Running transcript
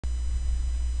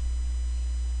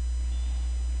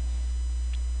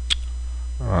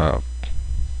আহ,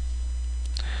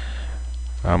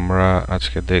 আমরা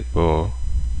আজকে দেখব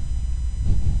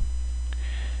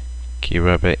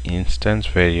কিভাবে instance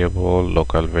variable,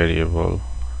 local variable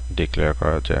declare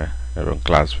করা যায় এবং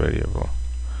ক্লাস ভেরিয়েবল।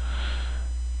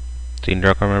 তিন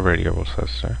রকমের ভেরিয়েবলস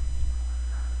আছে।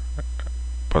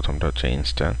 প্রথমটা হচ্ছে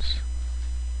ইনস্ট্যান্স।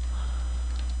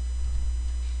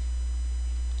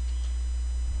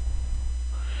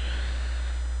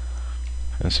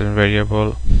 ইনস্ট্যান্স ভেরিয়েবল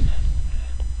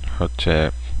হচ্ছে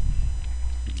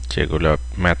যেগুলো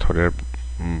মেথডের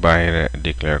বাইরে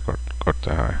ডিক্লেয়ার করতে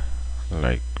হয়,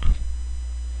 like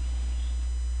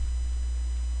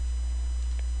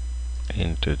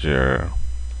integer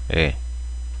a,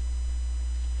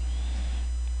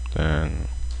 then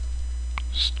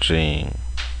string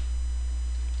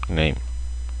name.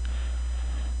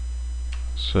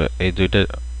 So এই দুইটা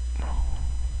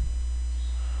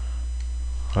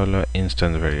হলো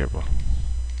ইনস্ট্যান্স ভেরিয়েবল।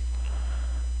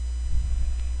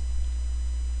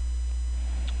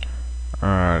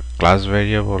 আর ক্লাস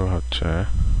ভেরিয়েবল হচ্ছে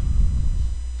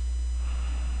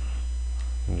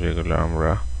যেগুলো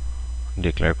আমরা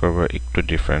ডিক্লেয়ার করব একটু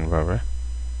ডিফারেন্ট ভাবে।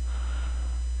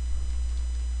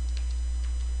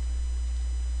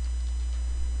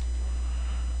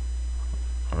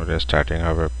 ওটা স্টার্টিং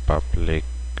হবে public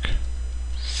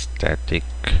static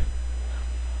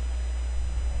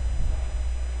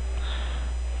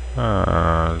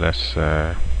let's say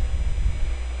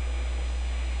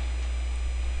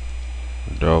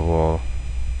double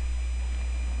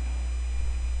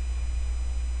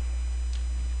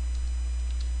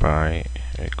pi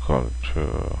equal to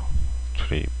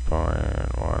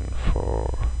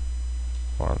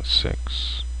 3.1416.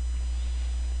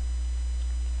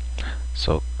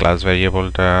 So class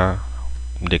ভেরিয়েবলটা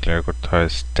declare করতে হয়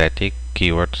স্ট্যাটিক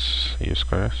কিওয়ার্ডস ইউজ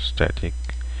করে। স্ট্যাটিক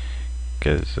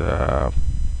because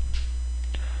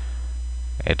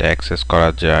এটা অ্যাক্সেস করা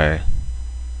যায়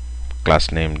ক্লাস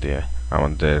নেম দিয়ে।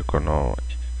 আমাদের কোনো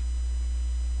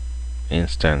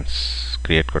ইনস্ট্যান্স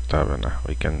ক্রিয়েট করতে হবে না,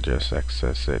 we can just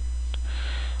access it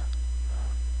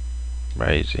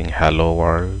by using hello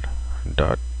world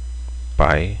dot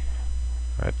py।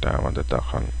 এটা আমাদের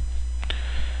তখন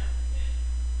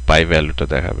পাই ভ্যালুটা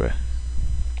দেখাবে।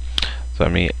 তো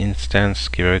আমি ইনস্ট্যান্স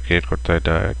কিভাবে ক্রিয়েট করতে হয়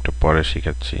এটা একটু পরে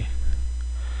শিখাচ্ছি।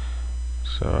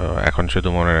 সো এখন শুধু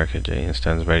মনে রাখি যে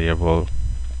ইনস্ট্যান্স ভেরিয়েবল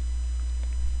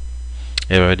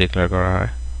এভাবে ডিক্লেয়ার করা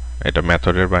হয়। এটা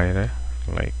মেথডের বাইরে,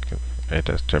 লাইক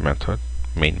এটা হচ্ছে মেথড,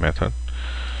 মেইন মেথড।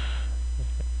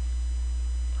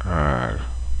 আর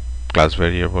ক্লাস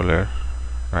ভেরিয়েবলের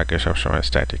আগে সবসময়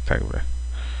স্ট্যাটিক থাকবে।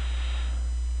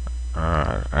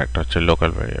 আর একটা হচ্ছে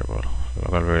local variable.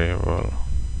 Local variable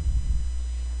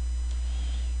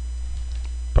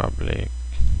public,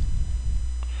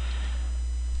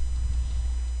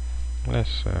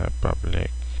 let's say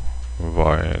public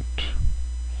void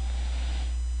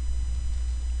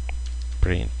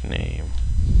print name,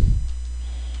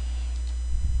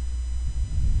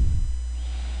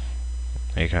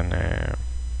 এখানে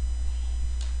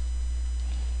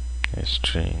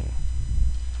string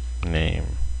name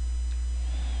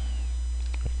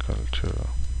equal to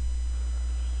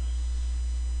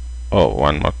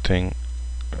one more thing,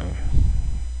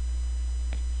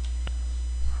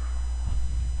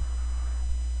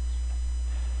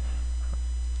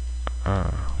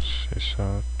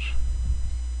 sysart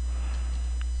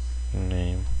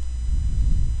name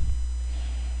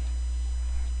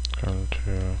equal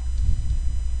to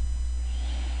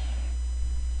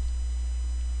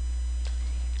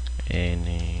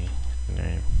any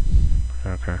name.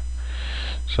 Okay,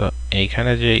 so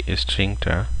এইখানে যে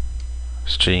স্ট্রিংটা,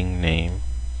 string name,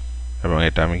 এবং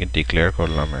এটা আমি ডিক্লেয়ার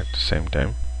করলাম at the same time.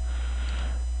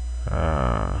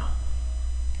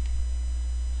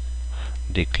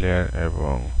 Declare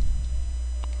এবং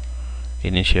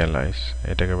initialise,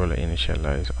 এটাকে বলে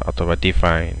ইনিশিয়ালাইজ অথবা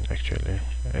ডিফাইন। অ্যাকচুয়ালি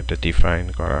এটা ডিফাইন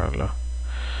করা হলো।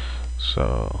 সো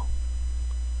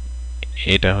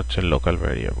এটা হচ্ছে লোকাল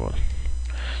ভেরিয়েবল।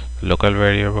 লোকাল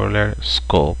ভেরিয়েবলের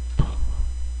স্কোপ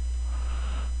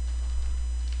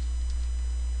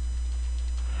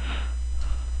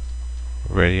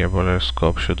ভেরিয়েবলের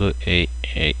স্কোপ শুধু এই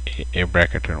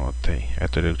ব্র্যাকেটের মধ্যেই,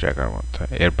 এতটুকু জায়গার মধ্যে।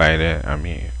 এর বাইরে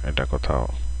আমি এটা কোথাও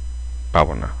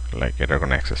পাবো না, লাইক এটার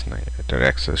কোনো অ্যাক্সেস নাই। এটার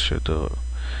অ্যাক্সেস শুধু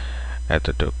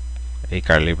এতটুক, এই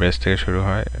কার্লি ব্রেস থেকে শুরু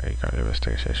হয়, এই কার্লি ব্রেস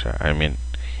থেকে শেষ হয়। আই মিন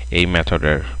এই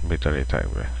মেথডের ভিতরেই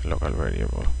থাকবে local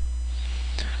variable.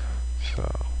 So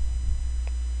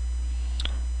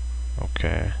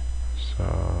okay, so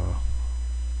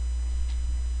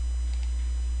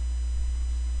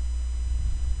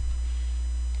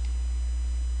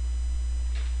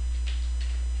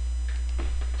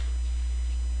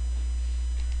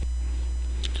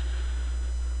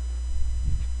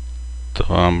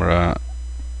তো আমরা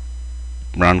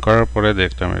রান করার পরে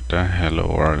দেখলাম এটা হ্যালো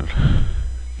ওয়ার্ল্ড,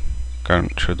 কারণ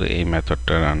শুধু এই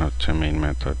মেথডটা রান হচ্ছে, main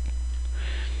method.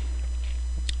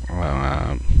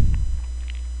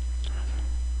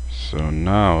 So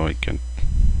now we can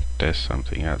test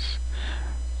something else.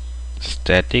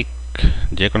 Static,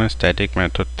 যে কোনো স্ট্যাটিক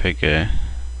মেথড থেকে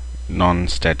নন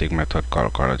স্ট্যাটিক মেথড কল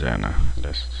করা যায় না।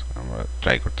 আমরা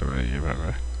ট্রাই করতে পারি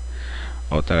এভাবে।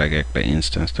 ও তার আগে একটা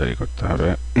ইনস্ট্যান্স তৈরি করতে হবে।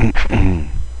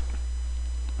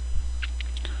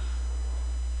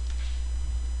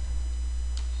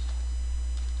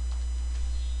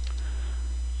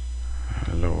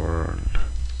 hello world।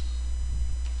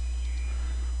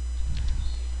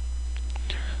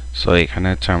 সো এখানে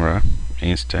হচ্ছে আমরা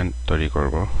ইনস্ট্যান্ট তৈরি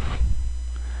করব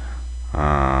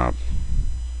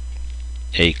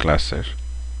এই ক্লাসের।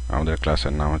 আমাদের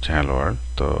ক্লাসের নাম হচ্ছে হ্যালো ওয়ার্ল্ড।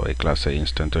 তো এই ক্লাসে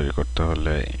ইনস্ট্যান্ট তৈরি করতে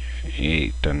হলে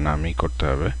এইটার নামই করতে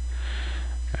হবে,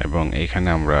 এবং এইখানে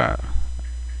আমরা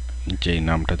যেই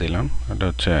নামটা দিলাম এটা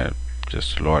হচ্ছে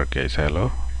জাস্ট লোয়ার কেস হ্যালো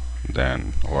দেন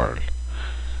ওয়ার্ল্ড।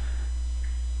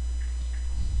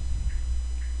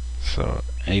 সো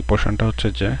এই পোর্শনটা হচ্ছে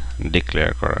যে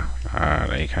ডিক্লেয়ার করা, আর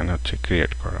এইখানে হচ্ছে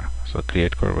ক্রিয়েট করা। সো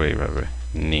ক্রিয়েট করব এইভাবে,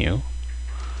 new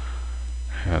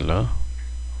hello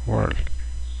world.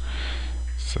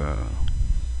 So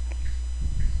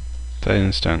the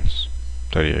instance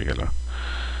তৈরি হয়ে গেল।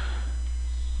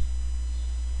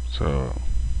 সো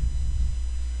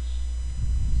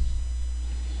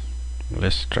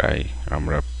লেটস ট্রাই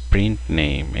আমরা প্রিন্ট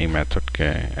নেম এই মেথডকে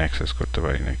অ্যাক্সেস করতে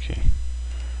পারি নাকি।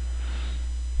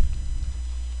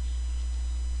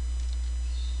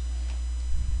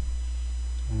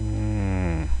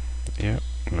 Yeah,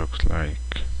 looks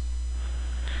like.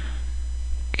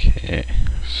 Okay,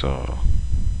 so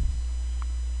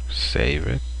save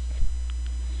it.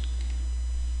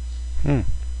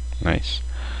 Nice.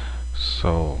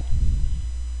 So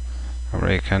আমরা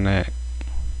এখানে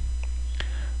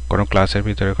কোনো ক্লাসের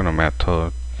ভিতরে কোনো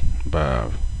মেথড বা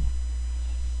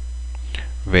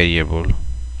ভেরিয়েবল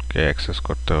কে অ্যাক্সেস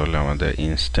করতে হলে আমাদের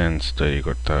ইনস্ট্যান্স তৈরি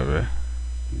করতে হবে,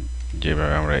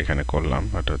 যেভাবে আমরা এখানে করলাম।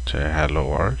 এটা হচ্ছে হ্যালো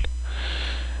ওয়ার্ল্ড।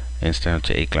 ইনস্ট্যান্স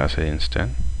হচ্ছে এই ক্লাসের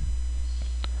ইনস্ট্যান্স,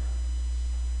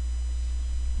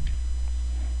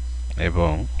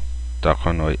 এবং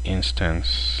তখন ওই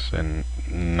ইনস্ট্যান্সের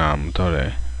নাম ধরে,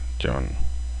 যেমন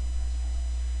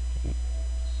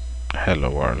hello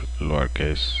world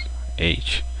lowercase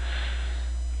h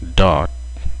dot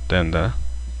then the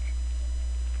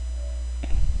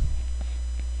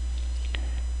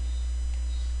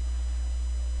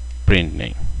print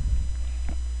name।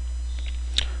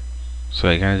 So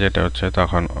এখানে যেটা হচ্ছে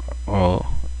তখন ও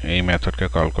এই মেথডকে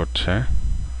কল করছে,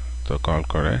 তো কল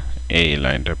করে এই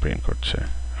লাইনটা প্রিন্ট করছে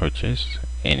which is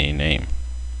any name।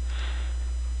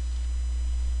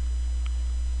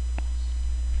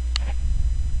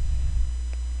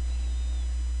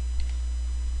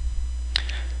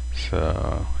 So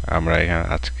আমরা এখানে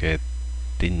আজকে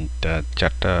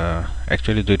চারটা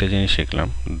অ্যাকচুয়ালি দুইটা জিনিস শিখলাম।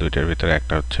 দুইটার ভিতরে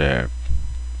একটা হচ্ছে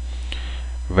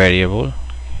ভ্যারিয়েবল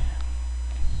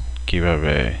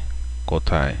কিভাবে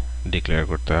কোথায় ডিক্লেয়ার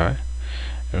করতে হয়,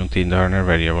 এবং তিন ধরনের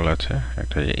ভ্যারিয়েবল আছে।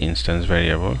 একটা যে ইনস্ট্যান্স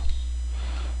ভ্যারিয়েবল,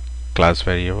 ক্লাস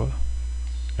ভ্যারিয়েবল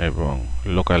এবং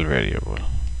লোকাল ভ্যারিয়েবল,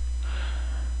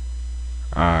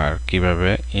 আর কিভাবে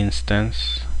ইনস্ট্যান্স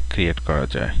ক্রিয়েট করা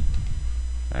যায়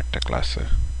একটা ক্লাসে।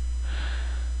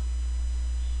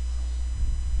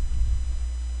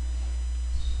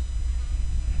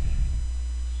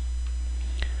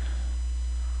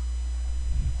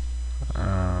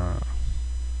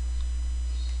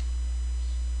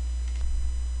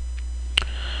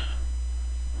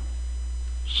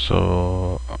 সো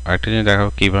একটা জিনিস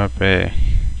দেখাবো কিভাবে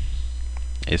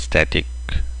স্ট্যাটিক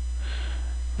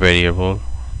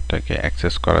ভ্যারিয়েবলটাকে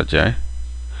অ্যাক্সেস করা যায়।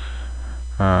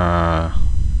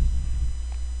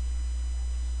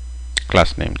 ক্লাস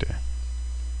নেম দিয়ে।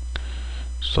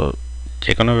 সো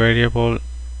যে কোনো ভ্যারিয়েবল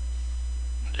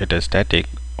যেটা স্ট্যাটিক,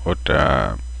 ওটা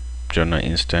জন্য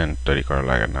ইনস্ট্যান্ট তৈরি করা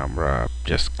লাগে না। আমরা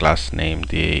জাস্ট ক্লাস নেম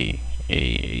দিয়েই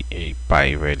এই পাই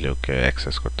ভ্যালুকে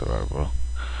অ্যাক্সেস করতে পারবো।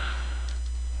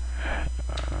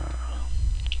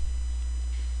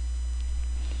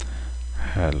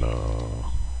 হ্যালো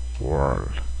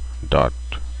ওয়ার্ল্ড ডট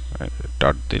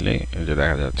ডট দিলেই যে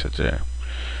দেখা যাচ্ছে যে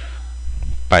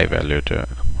পাই ভ্যালুটা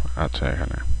আছে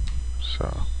এখানে। সো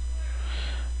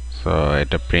সো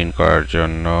এটা প্রিন্ট করার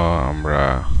জন্য আমরা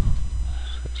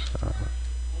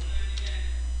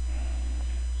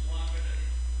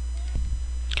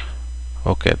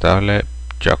ওকে, তাহলে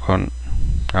যখন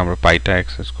আমরা পাইটা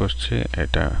অ্যাক্সেস করছি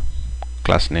এটা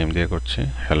ক্লাস নেম দিয়ে করছি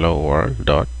hello world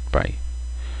ডট পাই।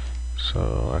 সো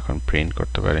এখন প্রিন্ট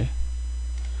করতে পারি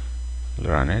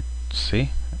রান ইট, সি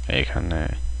এখানে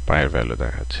পায়ের ভ্যালু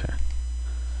দেখাচ্ছে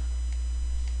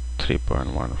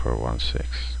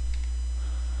 3.1416,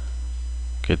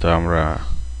 কিন্তু আমরা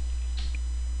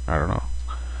I don't know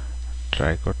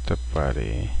ট্রাই করতে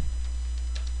পারি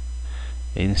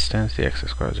ইনস্ট্যান্স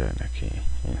অ্যাক্সেস করা যায় নাকি।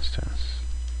 Instance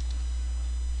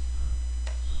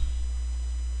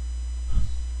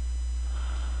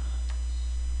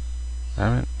I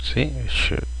mean see it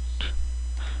should,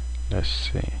 let's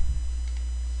see,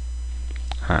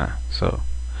 so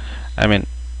I mean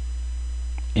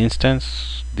instance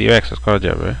দিয়েও অ্যাক্সেস করা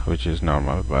যাবে which is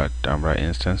normal, বাট আমরা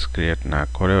ইনস্ট্যান্স ক্রিয়েট না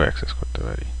করেও অ্যাক্সেস করতে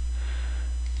পারি।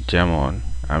 যেমন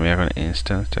আমি এখন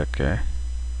ইনস্ট্যান্সটাকে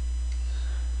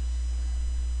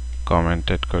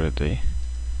কমেন্টেড করে দিই,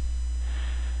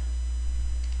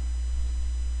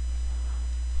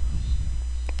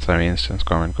 সো আমি ইনস্ট্যান্স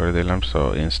কমেন্ট করে দিলাম। সো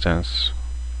ইনস্ট্যান্স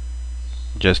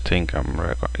জাস্ট থিঙ্ক আমরা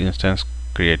ইনস্ট্যান্স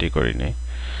ক্রিয়েটই করিনি।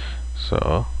 সো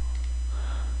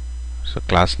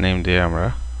ক্লাস নেম দিয়ে আমরা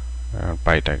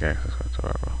পাইটাকে অ্যাক্সেস করতে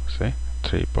পারবো, সে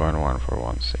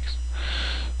 3.1416।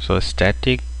 সো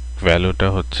স্ট্যাটিক ভ্যালুটা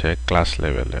হচ্ছে ক্লাস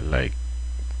লেভেলের, লাইক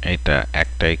এটা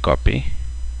একটাই কপি,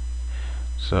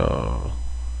 সো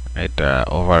এটা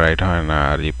ওভাররাইড হয় না,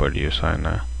 রিপ্রডিউস হয়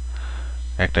না,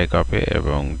 একটাই কপি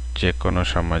এবং যে কোনো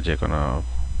সময় যে কোনো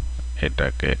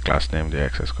এটাকে ক্লাস নেম দিয়ে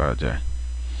অ্যাক্সেস করা যায়।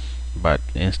 বাট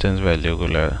ইনস্ট্যান্স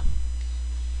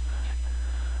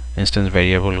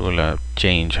ভ্যারিয়েবলগুলো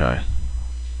চেঞ্জ হয়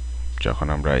যখন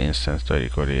আমরা ইনস্ট্যান্স তৈরি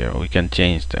করি, we can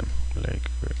change them, like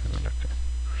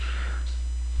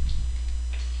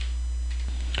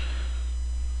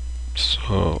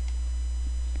so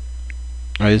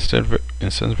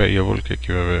instance ভ্যারিয়েবলকে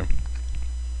কিভাবে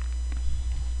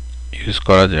ইউজ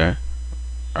করা যায়,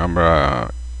 আমরা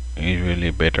ইউজুয়ালি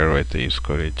বেটার ওয়েতে ইউজ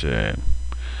করি, যে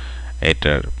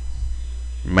এটার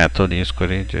মেথড ইউজ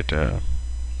করি যেটা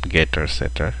গেটার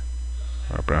সেটার,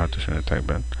 আপনারা হয়তো শুনে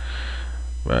থাকবেন,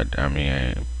 বাট আমি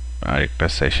আরেকটা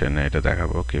সেশনে এটা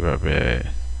দেখাবো কিভাবে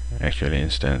অ্যাকচুয়ালি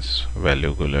ইনস্ট্যান্স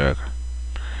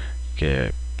ভ্যালুগুলোকে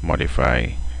মডিফাই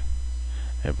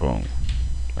এবং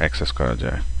অ্যাক্সেস করা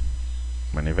যায়,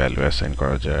 মানে ভ্যালু অ্যাসাইন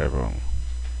করা যায় এবং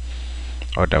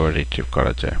ওটা আবার রিট্রিভ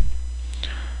করা যায়।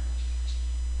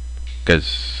 কাজ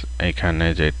এখানে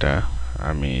যেটা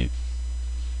আমি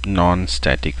নন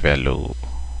স্ট্যাটিক ভ্যালু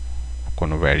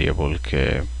কোনো ভ্যারিয়েবলকে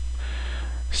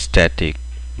স্ট্যাটিক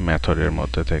মেথডের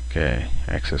মধ্যে থেকে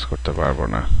অ্যাক্সেস করতে পারবো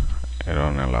না, it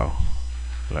won't allow,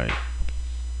 like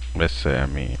let's say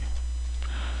আমি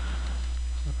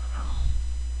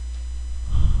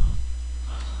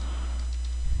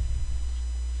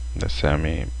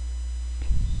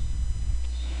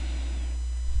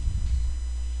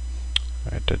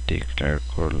এটা ডিক্লেয়ার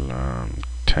করলাম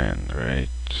 10,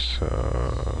 রাইট?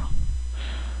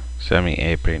 সো আমি a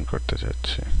প্রিন্ট করতে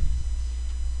যাচ্ছি,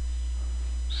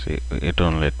 see it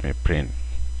won't let me print,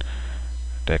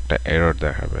 এটা একটা এরর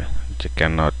দেখাবে যে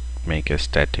cannot make a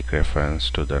static reference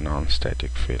to the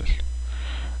non-static field।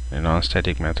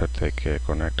 non-static method থেকে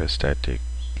কোনো একটা static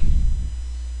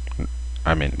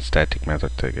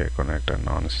মেথড থেকে কোনো একটা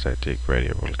non-static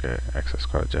ভ্যারিয়েবলকে অ্যাক্সেস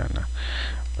করা যায় না।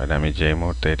 বাট আমি যে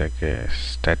মুহূর্তে এটাকে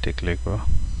স্ট্যাটিক লিখবো,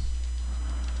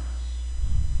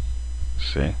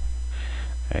 সে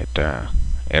এটা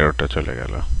এররটা চলে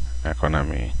গেল, এখন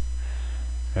আমি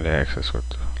এটা অ্যাক্সেস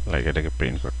করতে, লাইক এটাকে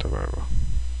প্রিন্ট করতে পারবো,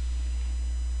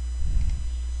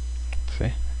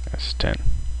 see it's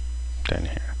 10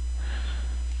 here।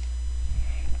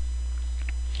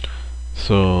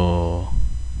 so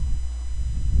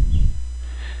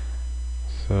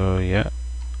yeah,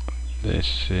 this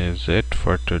is it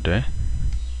for today।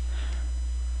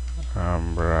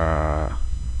 আমরা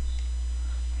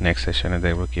নেক্সট সেশনে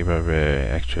দেখব কিভাবে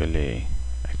অ্যাকচুয়ালি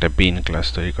একটা বিন ক্লাস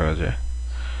তৈরি করা যায়,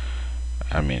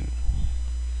 I mean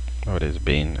what is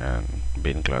bean and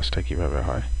bean ক্লাসটা কিভাবে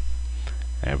হয়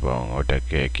এবং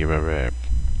ওটাকে কিভাবে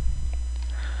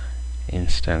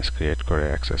ইনস্ট্যান্স ক্রিয়েট করে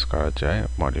অ্যাক্সেস করা যায়,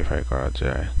 মডিফাই করা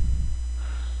যায়।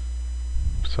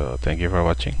 So thank you for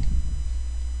watching।